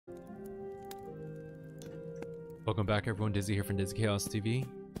Welcome back, everyone. Dizzy here from Dizzy Chaos TV.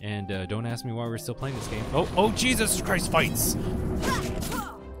 And don't ask me why we're still playing this game. Oh, Jesus Christ, fights!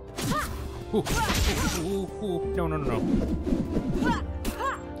 Ooh. No.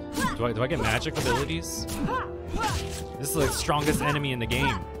 Do I get magic abilities? This is like the strongest enemy in the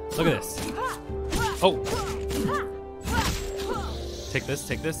game. Look at this. Oh! Take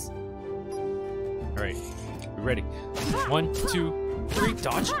this. Alright, we ready. 1, 2, 3,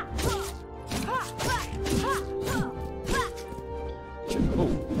 dodge! Oh,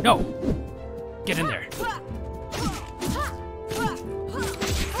 no! Get in there!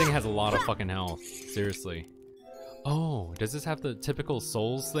 This thing has a lot of fucking health. Seriously. Oh, does this have the typical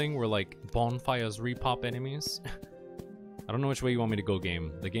Souls thing where like bonfires repop enemies? I don't know which way you want me to go,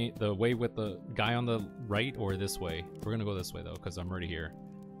 game. The way with the guy on the right or this way? We're gonna go this way though, because I'm already here.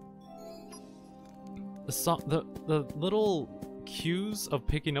 The little cues of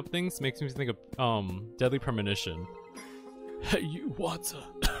picking up things makes me think of Deadly Premonition. Hey, you water.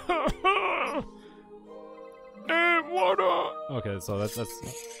 Hey, water. Okay, so that's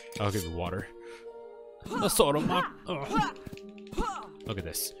I'll give you water. The sort of my. Look at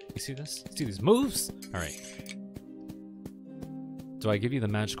this. You see this? See these moves? All right. Do I give you the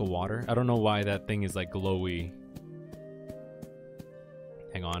magical water? I don't know why that thing is like glowy.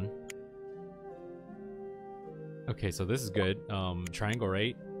 Hang on. Okay, so this is good. Triangle,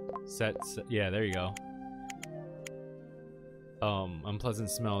 right? Set. Yeah, there you go. Unpleasant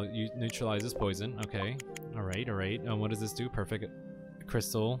smell. You neutralizes poison. Okay. Alright. What does this do? Perfect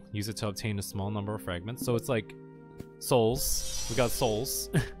crystal. Use it to obtain a small number of fragments. So it's like souls. We got souls.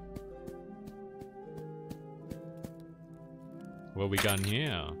 What we got in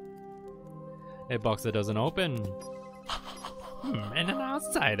here? A box that doesn't open. And an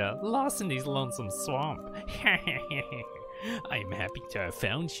outsider lost in this lonesome swamp. I'm happy to have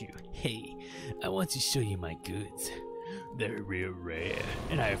found you. Hey, I want to show you my goods. They're real rare.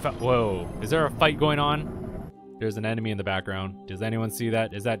 And I found. Whoa! Is there a fight going on? There's an enemy in the background. Does anyone see that?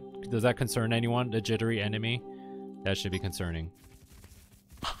 Does that concern anyone? The jittery enemy? That should be concerning.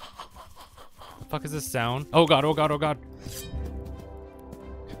 The fuck is this sound? Oh god! Oh god! Oh god!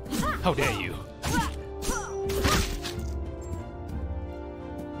 How dare you!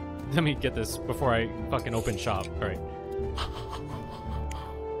 Let me get this before I fucking open shop. All right.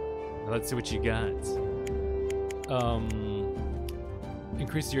 Let's see what you got.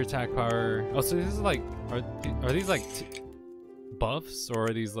 Increase your attack power. Oh, so this is like, are these like buffs, or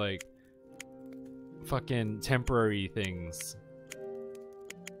are these like fucking temporary things?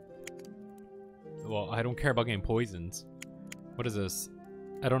 Well, I don't care about getting poisoned. What is this?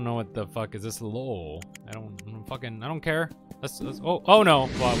 I don't know what the fuck is this. Lol. I don't care. Oh no.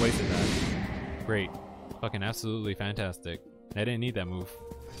 Well, I wasted that. Great. Fucking absolutely fantastic. I didn't need that move.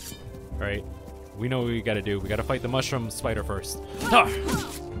 Alright. We know what we gotta do. We gotta fight the mushroom spider first. Ah!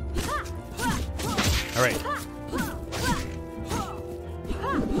 Alright.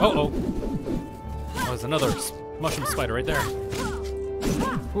 Oh, there's another mushroom spider right there.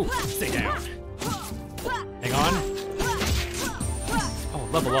 Ooh, stay down. Hang on. Oh,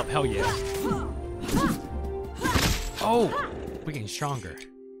 level up, hell yeah. Oh! We're getting stronger.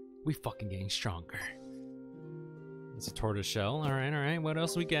 We fucking getting stronger. It's a tortoise shell. Alright. What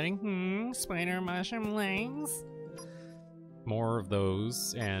else are we getting? Spider mushroom legs. More of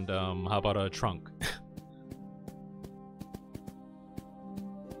those. And how about a trunk?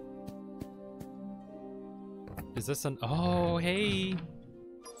 Is this an... Oh, hey!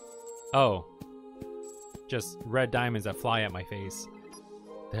 Oh. Just red diamonds that fly at my face.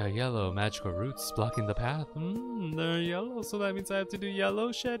 They're yellow, magical roots blocking the path. They're yellow, so that means I have to do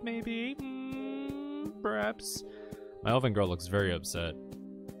yellow shed, maybe? Perhaps. My elven girl looks very upset.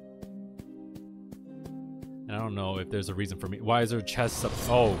 And I don't know if there's a reason for me. Why is her chest up?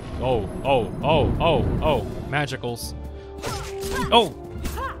 Oh. Magicals. Oh!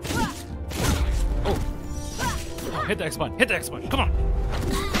 Hit the X button. Hit the X button. Come on.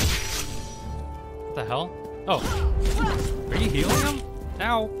 What the hell? Oh. Are you healing him?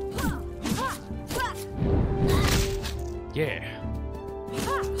 Ow. Yeah.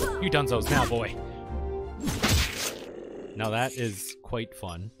 You dunzos now, boy. Now that is quite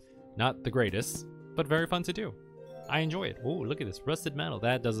fun. Not the greatest, but very fun to do. I enjoy it. Oh, look at this. Rusted metal.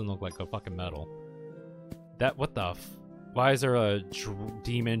 That doesn't look like a fucking metal. That, what the f... Why is there a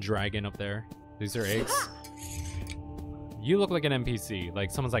demon dragon up there? These are eggs. You look like an NPC.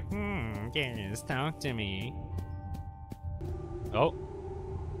 Like someone's like, yes, talk to me. Oh.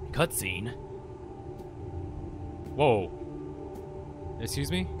 Cutscene. Whoa.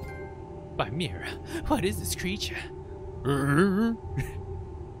 Excuse me? Chimera. What is this creature? Oh,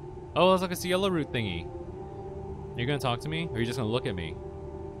 it's like a yellow root thingy. you gonna talk to me? Or are you just gonna look at me?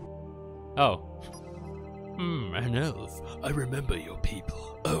 Oh. An elf. I remember your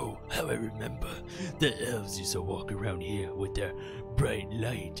people. Oh, how I remember. The elves used to walk around here with their bright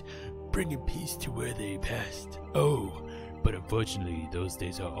light, bringing peace to where they passed. Oh, but unfortunately, those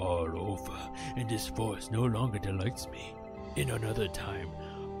days are all over, and this forest no longer delights me. In another time,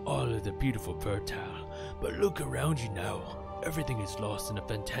 all of the beautiful fertile, but look around you now. Everything is lost in the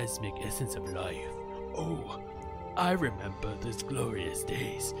phantasmic essence of life. Oh, I remember those glorious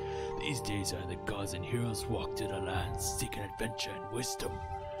days. These days are the gods and heroes walk to the lands, seeking adventure and wisdom.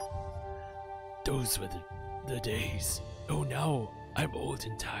 Those were the days. Oh, now I'm old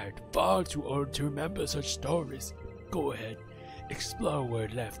and tired, far too old to remember such stories. Go ahead, explore where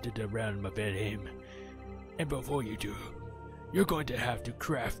left in the realm of Elheim. And before you do, you're going to have to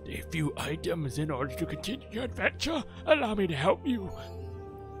craft a few items in order to continue your adventure. Allow me to help you.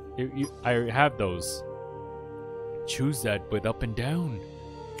 I have those. Choose that with up and down.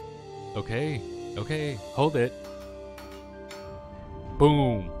 Okay, hold it.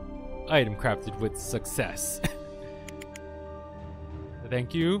 Boom. Item crafted with success.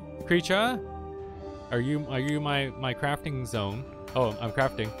 Thank you, creature. Are you my crafting zone? Oh, I'm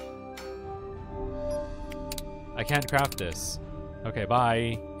crafting. I can't craft this. Okay,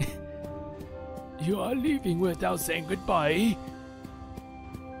 bye. You are leaving without saying goodbye.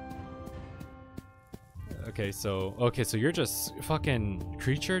 Okay, so you're just fucking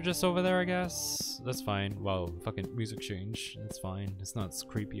creature just over there, I guess. That's fine. Well, fucking music change. It's fine. It's not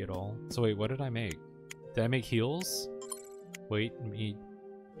creepy at all. So wait, what did I make? Did I make heals? Wait, me.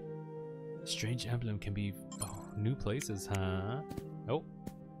 Strange emblem can be new places, huh? Nope.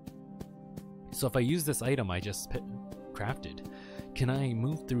 So if I use this item I just crafted, can I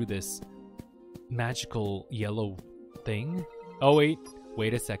move through this magical yellow thing? Oh wait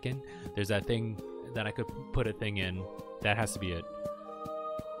a second. There's that thing that I could put a thing in. That has to be it.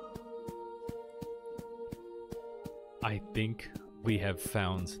 I think we have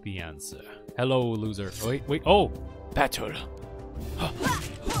found the answer. Hello, loser. Wait. Oh! Battle.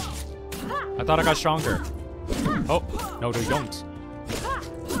 I thought I got stronger. Oh, no, they don't.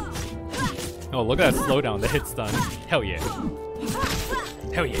 Oh, look at that slowdown, the hit stun. Hell yeah.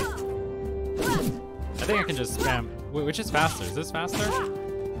 Hell yeah. I think I can just spam. Wait, which is faster? Is this faster?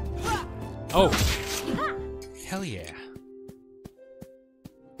 Oh. Hell yeah.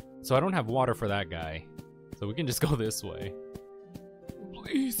 So I don't have water for that guy. So we can just go this way.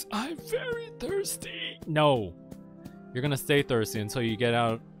 Please, I'm very thirsty. No. You're gonna stay thirsty until you get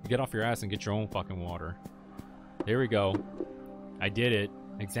off your ass and get your own fucking water. There we go. I did it.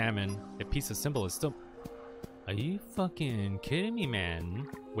 Examine. A piece of symbol is still... Are you fucking kidding me, man?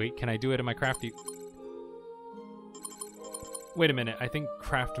 Wait, can I do it in my crafty... Wait a minute. I think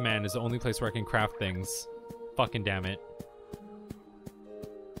Craftman is the only place where I can craft things. Fucking damn it.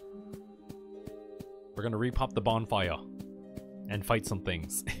 We're gonna repop the bonfire and fight some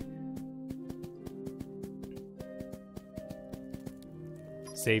things.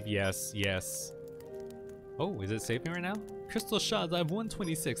 Save, yes. Oh, is it saving right now? Crystal shards, I have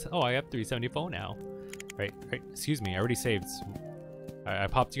 126. Oh, I have 374 now. Right, excuse me, I already saved. I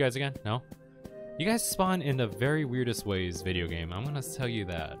popped you guys again? No? You guys spawn in the very weirdest ways, video game. I'm gonna tell you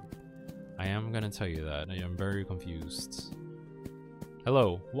that. I am gonna tell you that. I am very confused.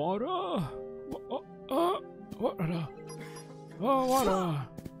 Hello. Water! Water! Oh, water!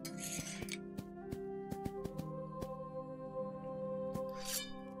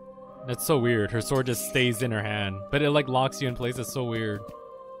 That's so weird. Her sword just stays in her hand, but it like locks you in place. It's so weird.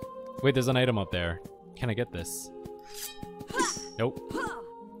 Wait, there's an item up there. Can I get this? Nope.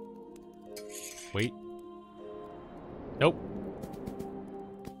 Wait. Nope.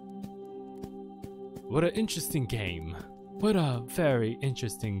 What an interesting game. What a very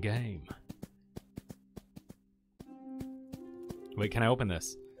interesting game. Wait, can I open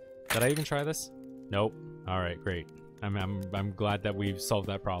this? Did I even try this? Nope. Alright, great. I'm glad that we've solved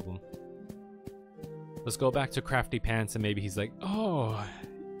that problem. Let's go back to Crafty Pants and maybe he's like, oh,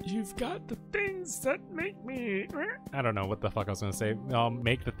 you've got the things that make me... I don't know what the fuck I was gonna say.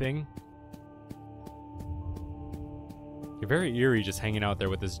 Make the thing. You're very eerie just hanging out there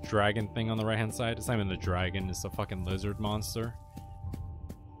with this dragon thing on the right hand side. It's not even a dragon, it's a fucking lizard monster.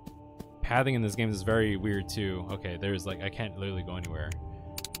 Pathing in this game is very weird too. Okay, there's like, I can't literally go anywhere.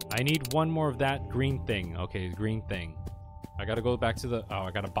 I need one more of that green thing. Okay, green thing. I gotta go back to the... Oh,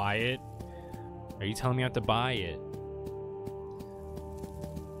 I gotta buy it? Are you telling me I have to buy it?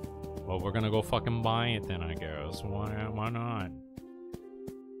 Well, we're gonna go fucking buy it then, I guess. Why not?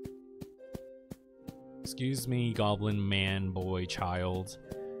 Excuse me, goblin man, boy, child.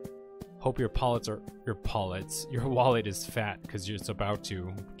 Hope your wallet is fat because it's about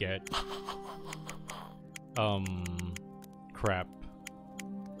to get crap.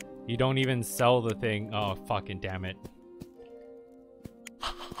 You don't even sell the thing. Oh, fucking damn it.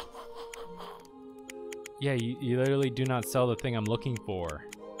 Yeah, you literally do not sell the thing I'm looking for.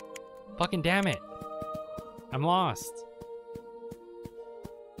 Fucking damn it. I'm lost.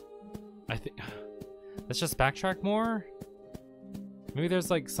 I think let's just backtrack more. Maybe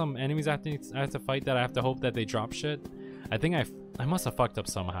there's like some enemies I have to fight that I have to hope that they drop shit. I think I must have fucked up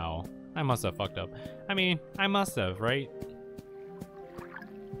somehow. I must have fucked up. I mean, I must have, right?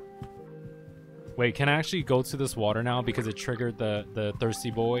 Wait, can I actually go to this water now because it triggered the thirsty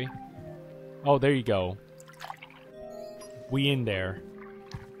boy? Oh, there you go. We in there.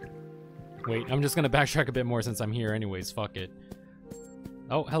 Wait, I'm just gonna backtrack a bit more since I'm here anyways. Fuck it.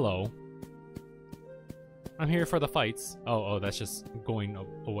 Oh, hello. I'm here for the fights. Oh, that's just going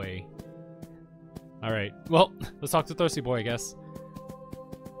away. Alright, well, let's talk to Thirsty Boy, I guess.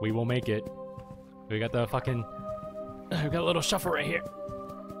 We will make it. We got the fucking... We got a little shuffle right here.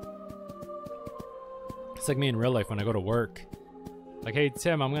 It's like me in real life when I go to work. Like, hey,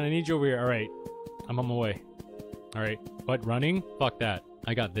 Tim, I'm gonna need you over here. Alright, I'm on my way. Alright, what, running? Fuck that.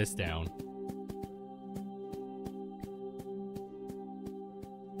 I got this down.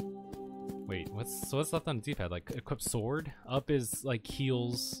 Wait, what's left on the D-pad? Like, equip sword? Up is like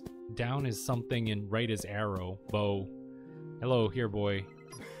heals, down is something, and right is arrow. Bow. Hello, here boy.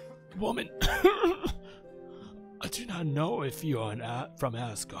 Woman, I do not know if you are from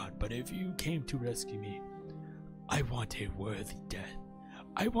Asgard, but if you came to rescue me, I want a worthy death.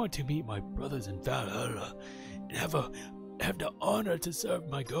 I want to meet my brothers in Valhalla and have the honor to serve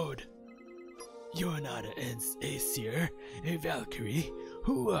my god. You are not an Aesir, a Valkyrie.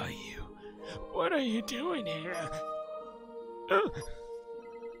 Who are you? What are you doing here?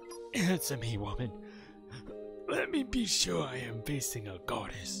 Answer me, woman. Let me be sure I am facing a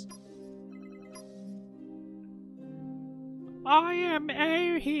goddess. I am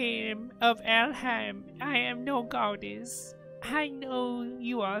Ahrim of Elheim. I am no goddess. I know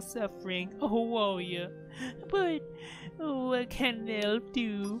you are suffering, oh warrior, but what can an elf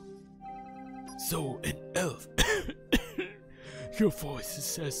do? So, an elf. Your voice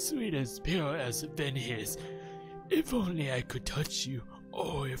is as sweet as pure as Venhis. If only I could touch you.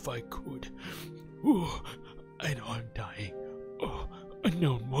 Oh, if I could. Oh, I know I'm dying. Oh,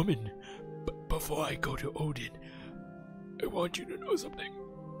 unknown woman. But before I go to Odin, I want you to know something.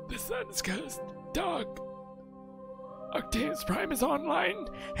 The sun's cast dark. Octavius Prime is online,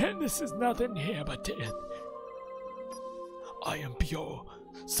 and this is nothing here but death. I am pure,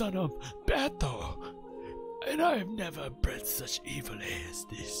 son of Bathor, and I have never bred such evil as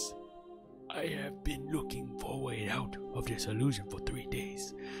this. I have been looking for a way out of this illusion for 3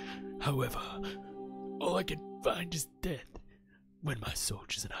 days. However, all I can find is death. When my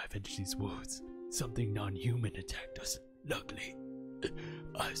soldiers and I finished these woods, something non-human attacked us. Luckily,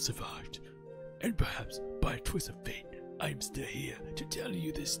 I survived, and perhaps by a twist of fate, I am still here to tell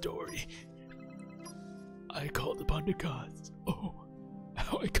you this story. I called upon the gods. Oh,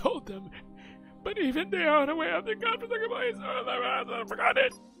 how I called them. But even they are unaware of the godforsaken place. I forgot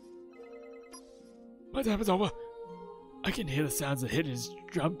it. My time is over. I can hear the sounds of Hidden's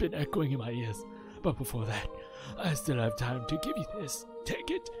trumpet echoing in my ears. But before that, I still have time to give you this.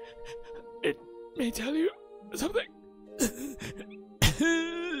 Take it. It may tell you something.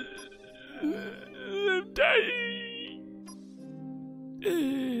 I'm dying.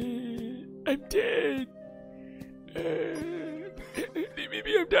 I'm dead.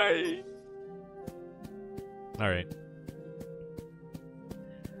 Maybe I'm dying. Alright.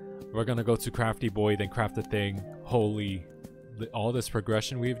 We're gonna go to Crafty Boy, then craft the thing. Holy, all this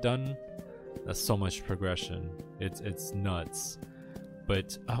progression we've done, that's so much progression. It's nuts.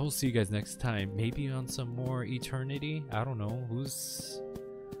 But I will see you guys next time. Maybe on some more Eternity. I don't know.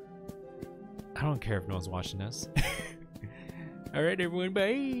 I don't care if no one's watching this. Alright, everyone.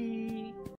 Bye.